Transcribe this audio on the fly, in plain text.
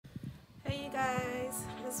guys,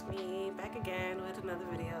 it's me back again with another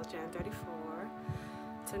video. Jan 34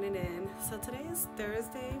 tuning in. So today is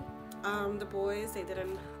Thursday. The boys, they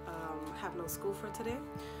didn't have no school for today.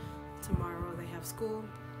 Tomorrow they have school.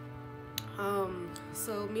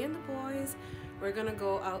 So me and the boys, we're gonna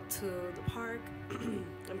go out to the park.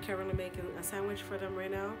 I'm currently making a sandwich for them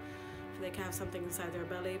right now so they can have something inside their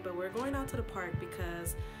belly, but we're going out to the park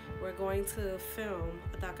because we're going to film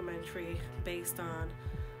a documentary based on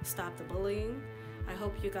Stop the Bullying. I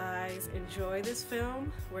hope you guys enjoy this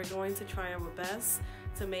film. We're going to try our best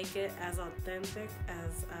to make it as authentic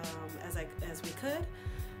as we could,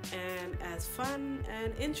 and as fun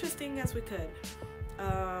and interesting as we could.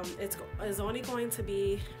 It's only going to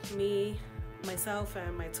be me, myself,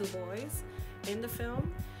 and my two boys in the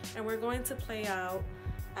film, and we're going to play out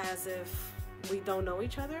as if we don't know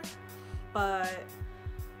each other, but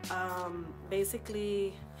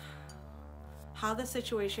basically how the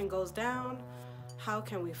situation goes down, how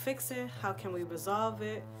can we fix it, how can we resolve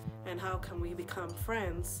it, and how can we become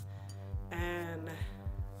friends and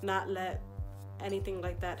not let anything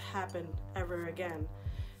like that happen ever again.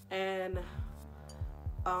 And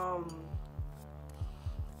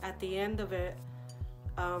at the end of it,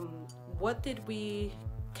 what did we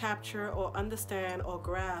capture or understand or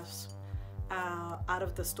grasp out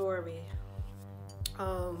of the story?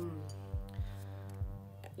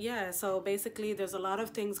 Yeah, so basically there's a lot of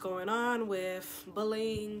things going on with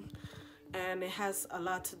bullying, and it has a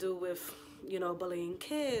lot to do with, bullying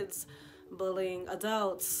kids, bullying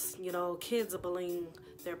adults, kids are bullying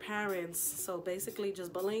their parents. So basically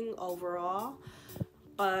just bullying overall.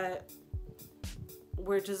 But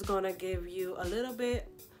we're just gonna give you a little bit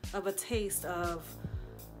of a taste of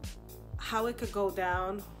how it could go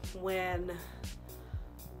down when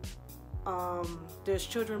there's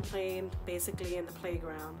children playing basically in the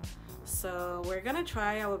playground. So we're gonna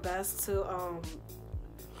try our best to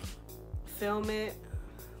film it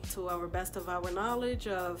to our best of our knowledge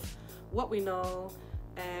of what we know,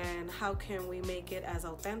 and how can we make it as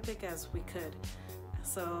authentic as we could.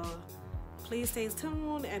 So please stay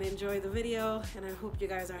tuned and enjoy the video, and I hope you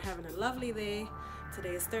guys are having a lovely day.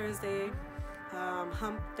 Today is Thursday,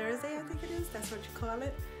 Hump Thursday, I think it is, that's what you call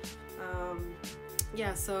it.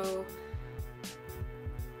 Yeah, so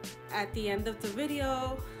at the end of the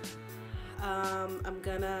video, I'm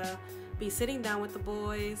gonna be sitting down with the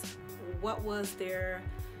boys. What was their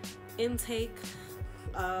intake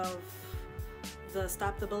of the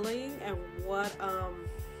Stop the Bullying, and what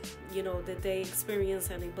did they experience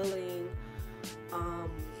any bullying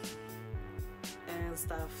and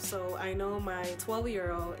stuff. So I know my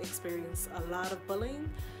 12-year-old experienced a lot of bullying.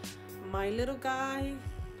 My little guy,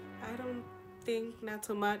 I don't think, not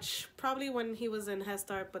too much. Probably when he was in Head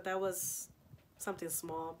Start, but that was something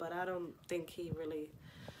small, but I don't think he really.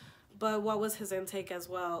 But what was his intake as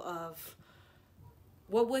well of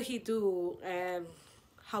what would he do and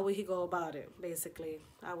how would he go about it? Basically,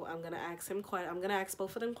 I'm gonna ask him I'm gonna ask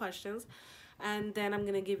both of them questions, and then I'm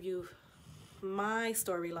gonna give you my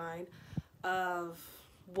storyline of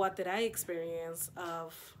what did I experience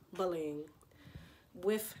of bullying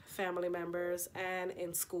with family members and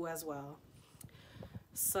in school as well.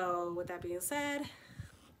 So with that being said,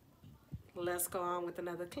 let's go on with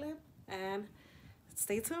another clip and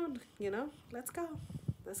stay tuned. Let's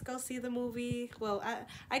go see the movie. Well,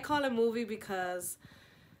 I call it movie because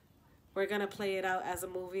we're gonna play it out as a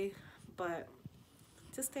movie, but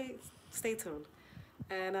just stay tuned.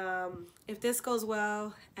 And if this goes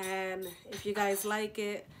well, and if you guys like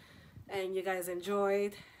it and you guys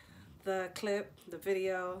enjoyed the clip, the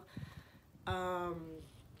video,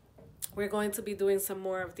 we're going to be doing some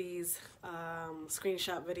more of these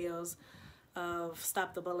screenshot videos of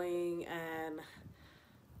Stop the Bullying,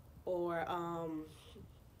 or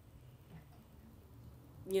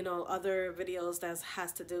other videos that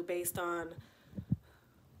has to do based on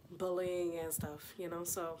bullying and stuff,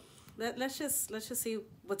 so let's just see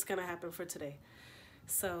what's gonna happen for today.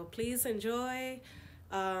 So please enjoy,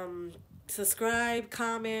 subscribe,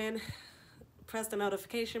 comment, press the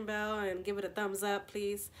notification bell, and give it a thumbs up,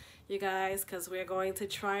 please, you guys, because we're going to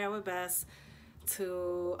try our best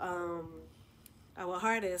to our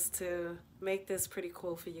hardest to make this pretty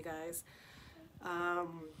cool for you guys.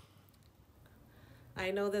 I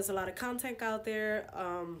know there's a lot of content out there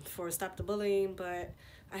for Stop the Bullying, but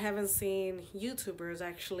I haven't seen YouTubers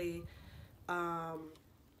actually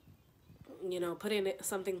putting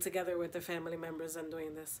something together with their family members and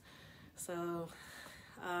doing this. So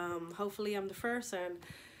hopefully I'm the first and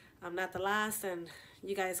I'm not the last, and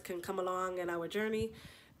you guys can come along in our journey,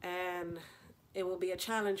 and it will be a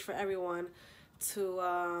challenge for everyone to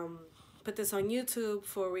put this on YouTube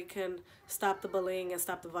for we can stop the bullying and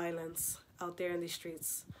stop the violence out there in these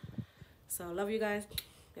streets. So love you guys,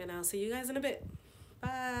 and I'll see you guys in a bit.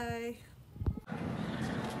 Bye.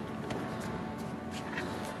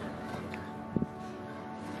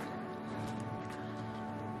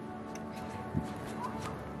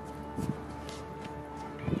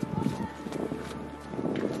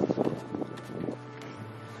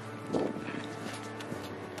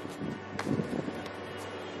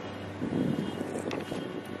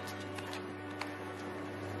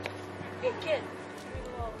 Hey kid.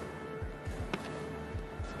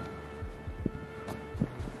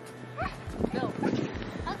 Go. Okay.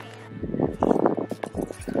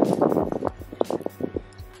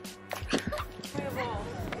 Bring the ball.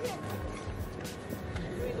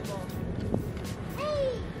 Bring the ball. Hey,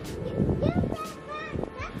 give that back.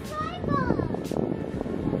 That's my ball.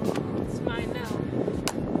 It's mine now.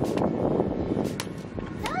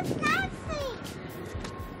 That was nasty.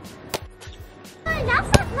 Oh, that's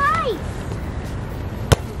not nice.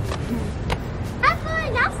 That's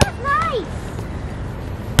not nice.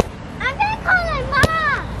 I'm gonna call my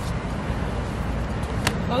mom.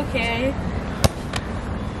 Okay.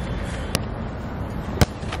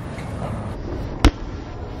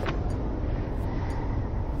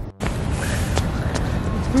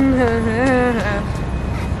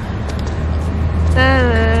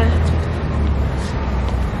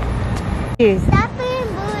 Stop being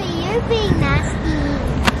bully. You're being nasty.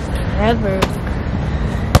 Ever.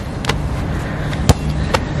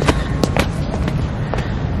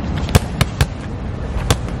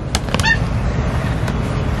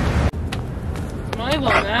 My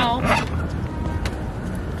ball now.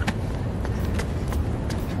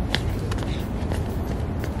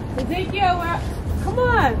 Ezekiel, come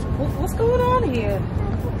on. What's going on here?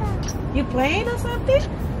 You playing or something?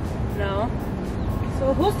 No.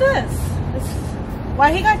 So who's this?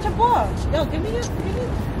 Why he got your ball? Yo, give me.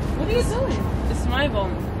 What are you doing? It's my ball.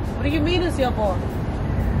 What do you mean it's your ball?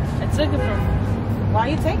 I took it from him. Why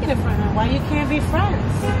are you taking it from him? Why you can't be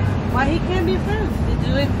friends? Why he can't be friends? Did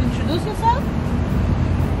you introduce yourself?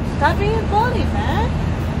 Stop being bullied, man.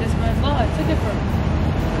 It's my ball. I took it from him.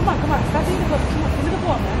 Come on. Stop being bullied. Come on, give me the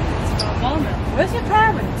ball, man. It's my ball now. Where's your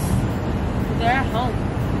parents? They're at home.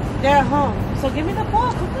 They're at home. So give me the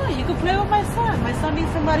ball. Come on. You can play with my son. My son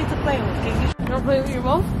needs somebody to play with. Can you? You don't play with your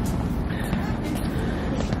ball?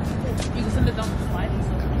 You can send it down the slide and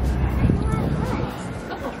stuff.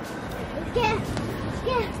 Yeah.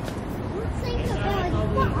 Let's think about it.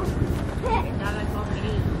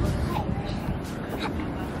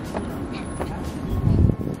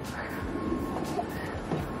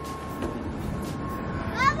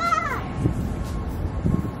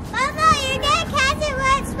 Mama, your dad catch it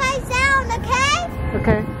when it's my sound, okay?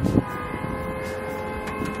 Okay.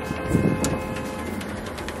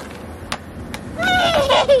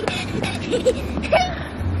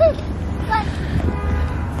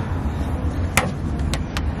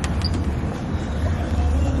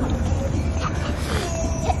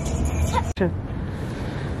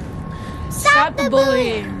 Stop the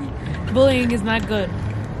bullying. Bullying is not good.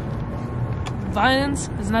 Violence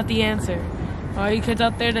is not the answer. All you kids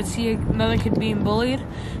out there that see another kid being bullied,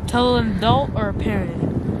 tell an adult or a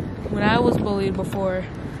parent. When I was bullied before,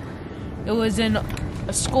 it was in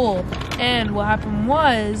a school, and what happened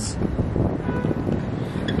was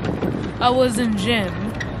I was in gym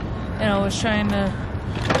and I was trying to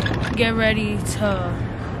get ready to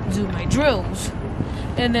do my drills,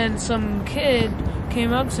 and then some kid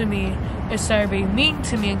came up to me and started being mean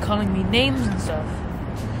to me and calling me names and stuff.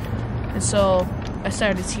 And so I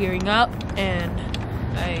started tearing up and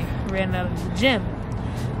I ran out of the gym.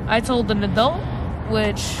 I told an adult,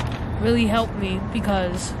 which really helped me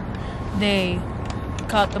because they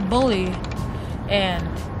caught the bully and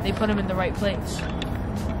they put him in the right place.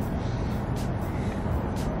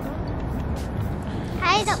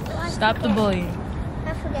 I don't want Stop the bullying.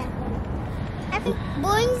 I forget. I think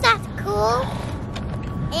bullying's not cool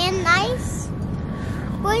and nice.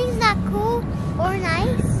 Bullying's not cool or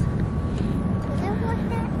nice. Is it like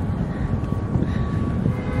that?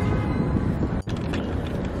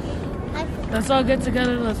 I forgot. Let's all get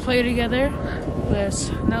together. Let's play together. Let's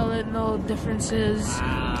not let no differences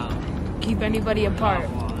keep anybody apart.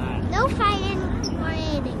 No fighting or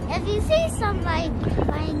anything. If you see somebody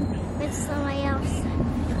fighting with somebody else,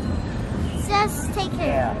 just take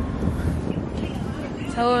care of it.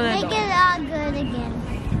 Tell an Make adult. it all good again.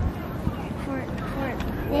 For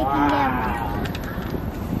making them.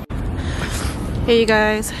 Hey you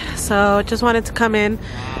guys, so just wanted to come in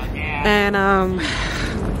and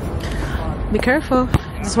be careful.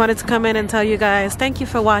 just wanted to come in and tell you guys thank you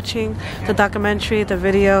for watching the documentary, the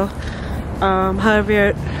video,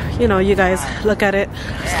 however you guys look at it.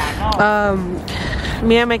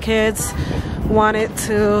 Me and my kids wanted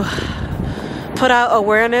to put out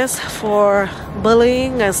awareness for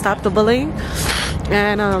bullying and stop the bullying,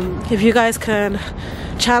 and if you guys can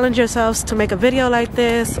challenge yourselves to make a video like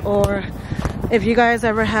this, or if you guys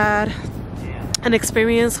ever had an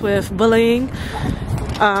experience with bullying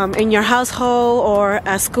in your household or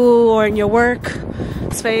at school or in your work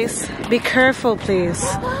space, be careful, please.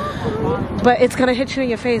 But it's gonna hit you in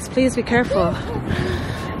your face. Please be careful.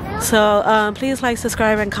 So please like,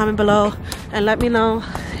 subscribe, and comment below, and let me know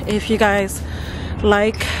if you guys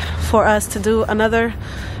like for us to do another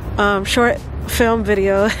short film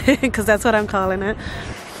video, because that's what I'm calling it.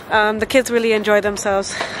 The kids really enjoyed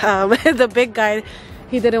themselves. The big guy,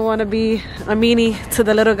 he didn't want to be a meanie to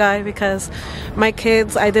the little guy, because my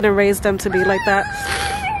kids, I didn't raise them to be like that.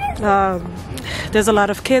 There's a lot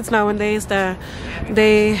of kids nowadays that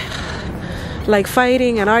they like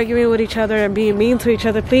fighting and arguing with each other and being mean to each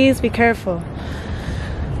other. Please be careful.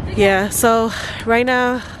 Yeah, so right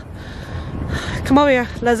now, come over here,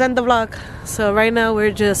 let's end the vlog. So right now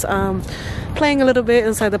we're just playing a little bit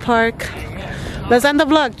inside the park. Let's end the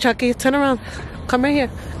vlog. Chucky, turn around, come right here,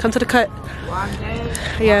 come to the cut.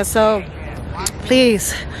 Yeah, so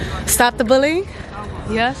please stop the bullying.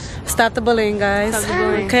 Yes. Stop the bullying, guys. Stop the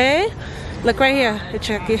bullying. Okay, look right here. Hey,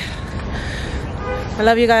 Chucky, I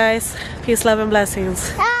love you guys. Peace, love, and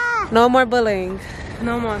blessings. No more bullying.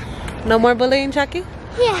 No more. No more bullying, Chucky?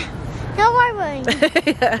 Yeah, no more bullying.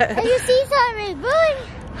 If you see somebody bullying,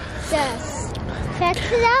 just check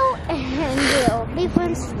it out and we'll be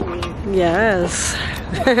friends. Yes.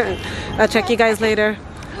 I'll check you guys later.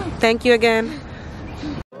 Thank you again.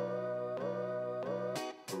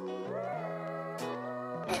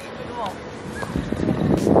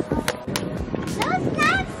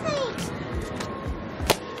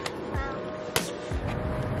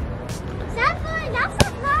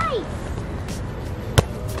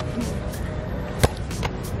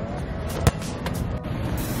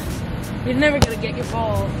 You're never gonna get your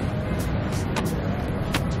ball.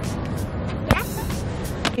 Stop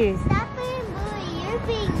being bully. You're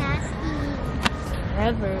being nasty.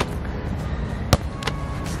 Never.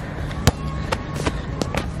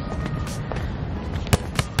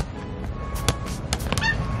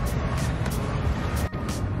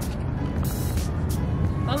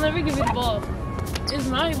 I'll never give you the ball. It's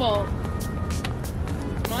my ball.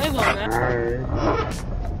 My ball, man.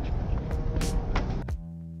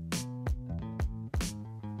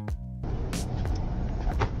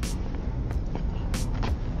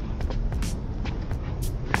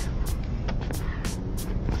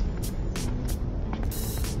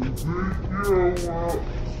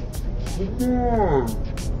 Come on.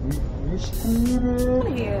 What's going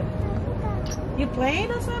on here? You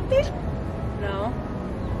playing or something? No.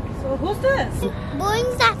 So who's this?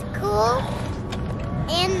 Bullying's not cool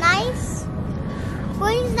and nice.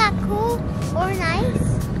 Bullying's not cool or nice.